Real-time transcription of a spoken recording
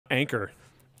Anchor.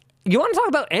 You want to talk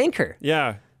about Anchor?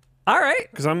 Yeah. All right.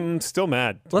 Because I'm still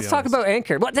mad. Let's talk about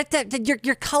Anchor. Well,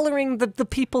 you're coloring the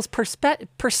people's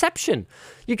perception.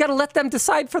 You got to let them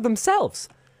decide for themselves.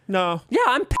 No. Yeah,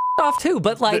 I'm pissed off too,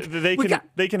 but like...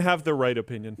 They can have the right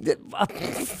opinion.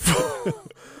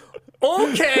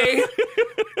 Okay.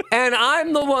 And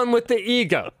I'm the one with the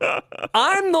ego.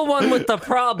 I'm the one with the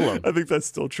problem. I think that's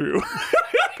still true.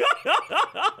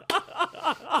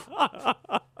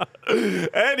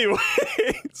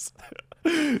 Anyways,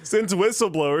 since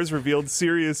whistleblowers revealed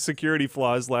serious security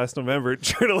flaws last November,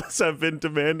 journalists have been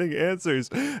demanding answers.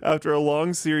 After a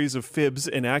long series of fibs,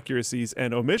 inaccuracies,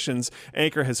 and omissions,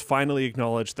 Anchor has finally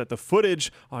acknowledged that the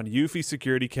footage on Eufy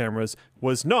security cameras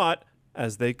was not,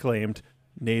 as they claimed,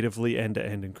 natively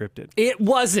end-to-end encrypted. It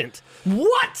wasn't.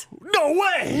 What? No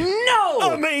way!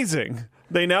 No! Amazing!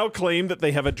 They now claim that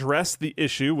they have addressed the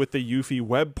issue with the Eufy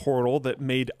web portal that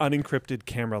made unencrypted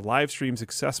camera live streams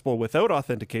accessible without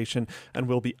authentication and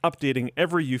will be updating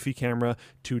every Eufy camera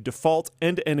to default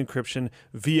end-to-end encryption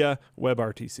via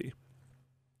WebRTC.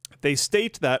 They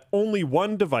state that only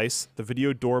one device, the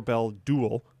Video Doorbell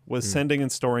Dual, was sending and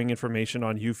storing information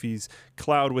on Eufy's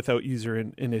cloud without user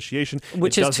initiation.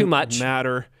 Which is too much.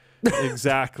 Matter.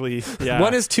 Exactly. Yeah.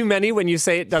 One is too many when you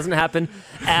say it doesn't happen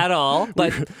at all.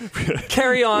 But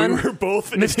carry on, we were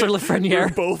both, Mr. Lafreniere. We were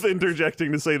both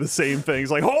interjecting to say the same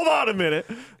things. Like, hold on a minute.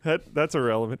 That's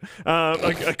irrelevant.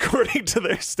 According to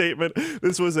their statement,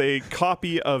 this was a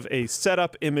copy of a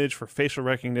setup image for facial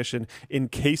recognition in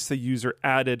case the user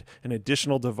added an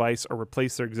additional device or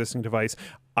replaced their existing device.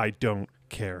 I don't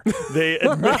care. They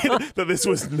admit that this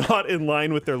was not in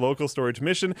line with their local storage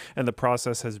mission and the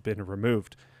process has been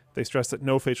removed. They stress that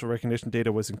no facial recognition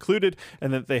data was included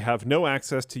and that they have no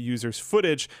access to users'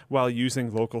 footage while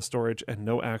using local storage and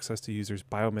no access to users'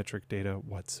 biometric data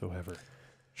whatsoever.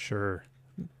 Sure.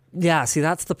 Yeah, see,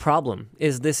 that's the problem,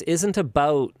 is this isn't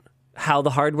about how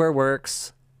the hardware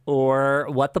works or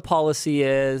what the policy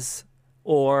is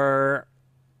or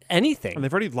anything. And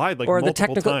they've already lied like or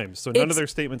multiple times, so none of their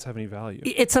statements have any value.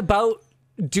 It's about,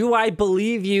 do I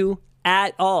believe you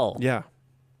at all? Yeah.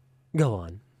 Go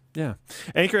on. Yeah.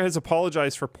 Anchor has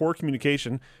apologized for poor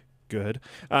communication, good,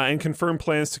 and confirmed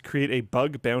plans to create a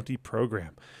bug bounty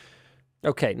program.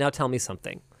 Okay, now tell me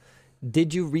something.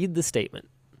 Did you read the statement?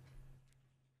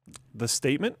 The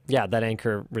statement? Yeah, that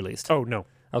Anchor released. Oh, no.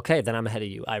 Okay, then I'm ahead of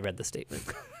you. I read the statement.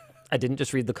 I didn't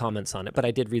just read the comments on it, but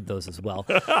I did read those as well.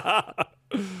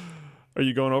 Are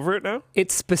you going over it now? It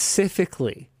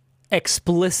specifically,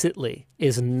 explicitly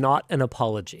is not an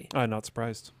apology. I'm not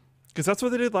surprised. Because that's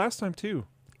what they did last time, too.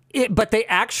 But they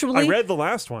actually... I read the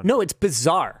last one. No, it's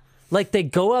bizarre. Like, they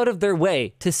go out of their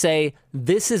way to say,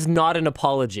 this is not an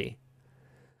apology.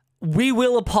 We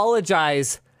will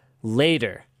apologize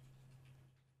later.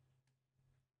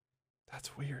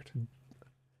 That's weird.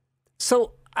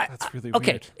 So... That's really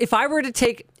okay, weird. if I were to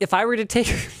take...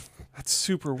 That's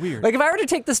super weird. Like, if I were to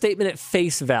take the statement at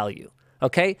face value,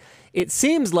 okay, it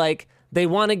seems like they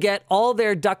want to get all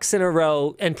their ducks in a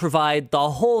row and provide the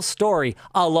whole story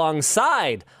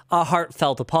alongside a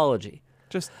heartfelt apology.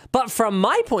 But from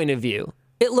my point of view,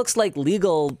 it looks like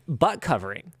legal butt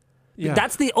covering. Yeah.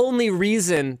 That's the only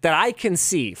reason that I can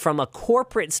see from a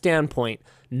corporate standpoint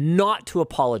not to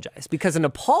apologize, because an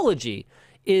apology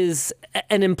is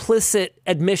an implicit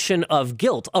admission of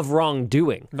guilt, of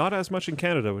wrongdoing. Not as much in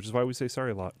Canada, which is why we say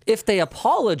sorry a lot. If they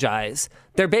apologize,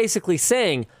 they're basically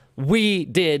saying, we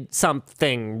did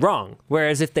something wrong.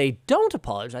 Whereas if they don't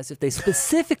apologize, if they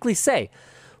specifically say,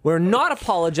 we're not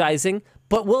apologizing,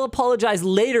 but we'll apologize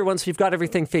later once we've got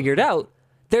everything figured out,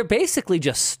 they're basically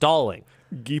just stalling.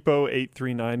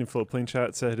 Geepo839 in Floatplane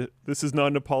Chat said, this is not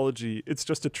an apology, it's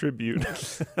just a tribute.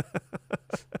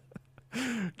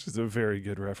 Which is a very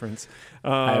good reference.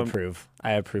 I approve.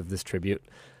 I approve this tribute.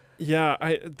 Yeah,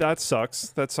 that sucks.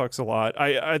 That sucks a lot.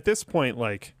 At this point,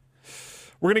 like,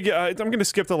 we're gonna get. I'm gonna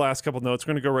skip the last couple notes.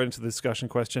 We're gonna go right into the discussion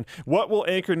question. What will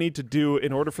Anchor need to do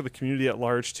in order for the community at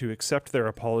large to accept their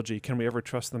apology? Can we ever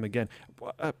trust them again?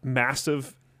 A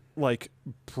massive, like,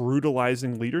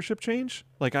 brutalizing leadership change.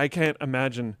 Like, I can't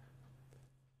imagine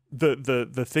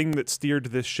the thing that steered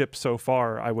this ship so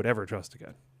far I would ever trust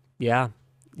again. Yeah.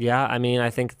 Yeah, I mean, I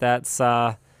think that's...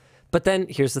 But then,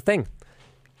 here's the thing.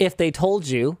 If they told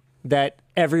you that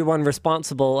everyone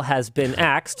responsible has been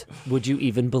axed, would you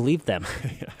even believe them?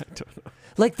 Yeah, I don't know.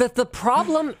 Like, the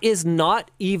problem is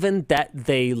not even that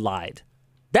they lied.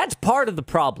 That's part of the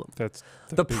problem. That's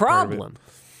the problem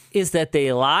is that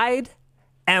they lied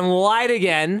and lied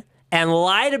again and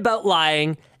lied about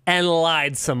lying and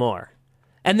lied some more.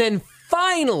 And then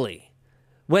finally...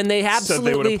 when they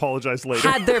absolutely said they would apologize later.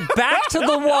 Had their back to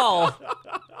the wall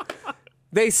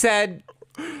They said,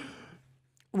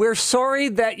 we're sorry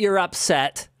that you're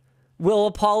upset. We'll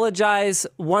apologize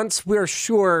once we're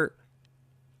sure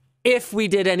if we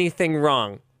did anything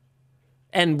wrong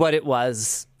and what it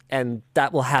was, and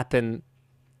that will happen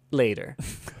later.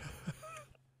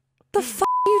 The f***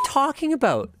 are you talking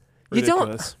about?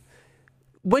 Ridiculous. You don't.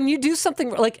 When you do something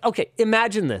like, okay,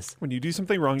 imagine this. When you do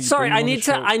something wrong, you Sorry, bring them on the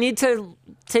show. I need to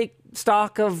take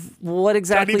stock of what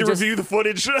exactly I need to just review the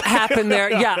footage. happened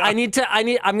there. Yeah, I'm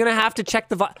going to have to check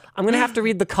I'm going to have to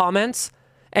read the comments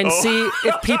and see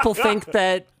if people think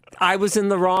that I was in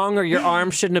the wrong or your arm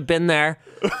shouldn't have been there.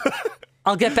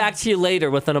 I'll get back to you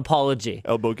later with an apology.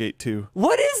 Elbowgate 2.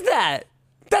 What is that?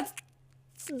 That's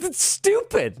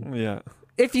stupid. Yeah.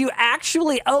 If you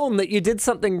actually own that you did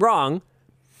something wrong,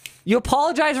 you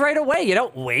apologize right away. You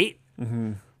don't wait.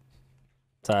 Mm-hmm.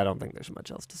 So I don't think there's much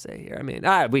else to say here. I mean,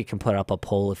 we can put up a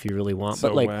poll if you really want, So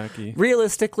but like wacky.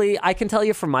 realistically, I can tell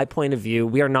you from my point of view,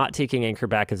 we are not taking Anchor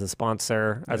back as a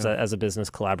sponsor, as a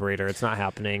business collaborator. It's not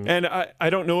happening. And I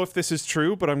don't know if this is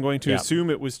true, but I'm going to Yeah.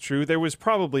 assume it was true. There was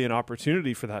probably an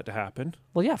opportunity for that to happen,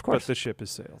 Well, yeah, of but course. the ship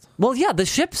has sailed. Well, yeah, the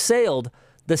ship sailed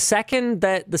the second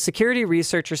that the security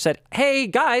researcher said, "Hey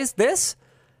guys, this,"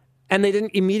 and they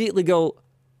didn't immediately go,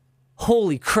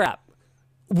 "Holy crap,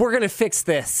 we're gonna fix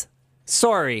this.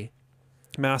 Sorry."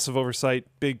 Massive oversight,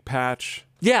 big patch.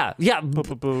 Yeah.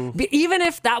 Boo. Even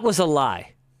if that was a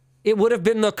lie, it would have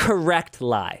been the correct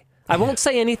lie. I won't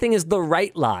say anything is the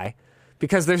right lie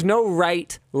because there's no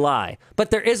right lie, but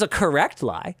there is a correct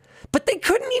lie. But they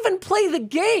couldn't even play the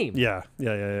game. Yeah.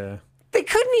 They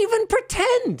couldn't even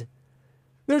pretend.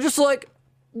 They're just like,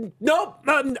 nope.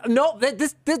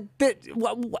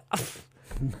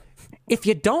 If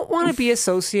you don't want to be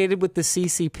associated with the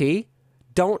CCP,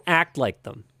 don't act like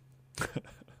them.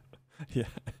 Yeah.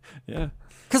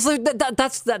 Because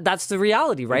that's the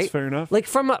reality, right? That's fair enough. Like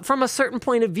from a certain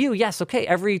point of view, yes, okay.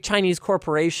 Every Chinese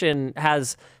corporation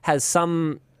has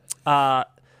some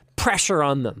pressure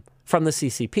on them from the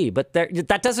CCP, but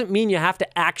that doesn't mean you have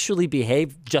to actually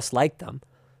behave just like them.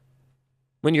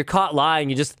 When you're caught lying,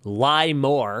 you just lie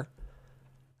more.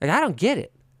 Like, I don't get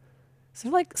it. Is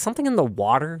there like something in the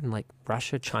water in like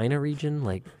Russia, China region?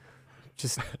 Like,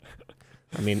 just,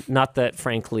 I mean, not that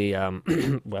frankly,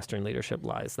 Western leadership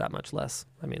lies that much less.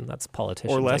 I mean, that's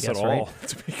politicians, Or less I guess, at all, right?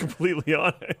 to be completely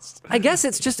honest. I guess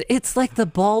it's like the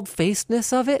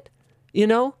bald-facedness of it, you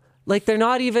know? Like they're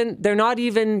not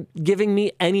even giving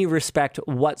me any respect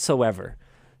whatsoever.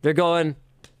 They're going,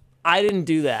 I didn't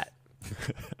do that.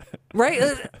 Right?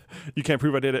 You can't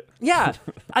prove I did it. Yeah.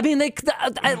 I mean, they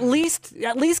at least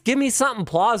give me something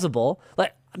plausible.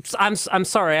 Like I'm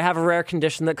sorry, I have a rare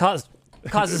condition that causes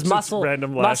Just muscle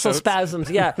random lash outs. spasms.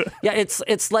 Yeah. Yeah,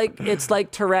 it's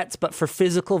like Tourette's but for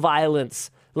physical violence.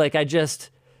 Like I just,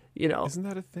 you know. Isn't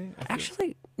that a thing?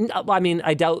 Actually, no, I mean,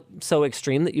 I doubt so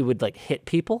extreme that you would like hit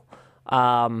people.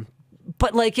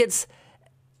 But like it's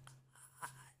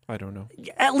I don't know.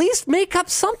 at least make up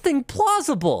something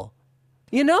plausible.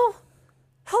 You know?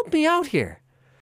 Help me out here.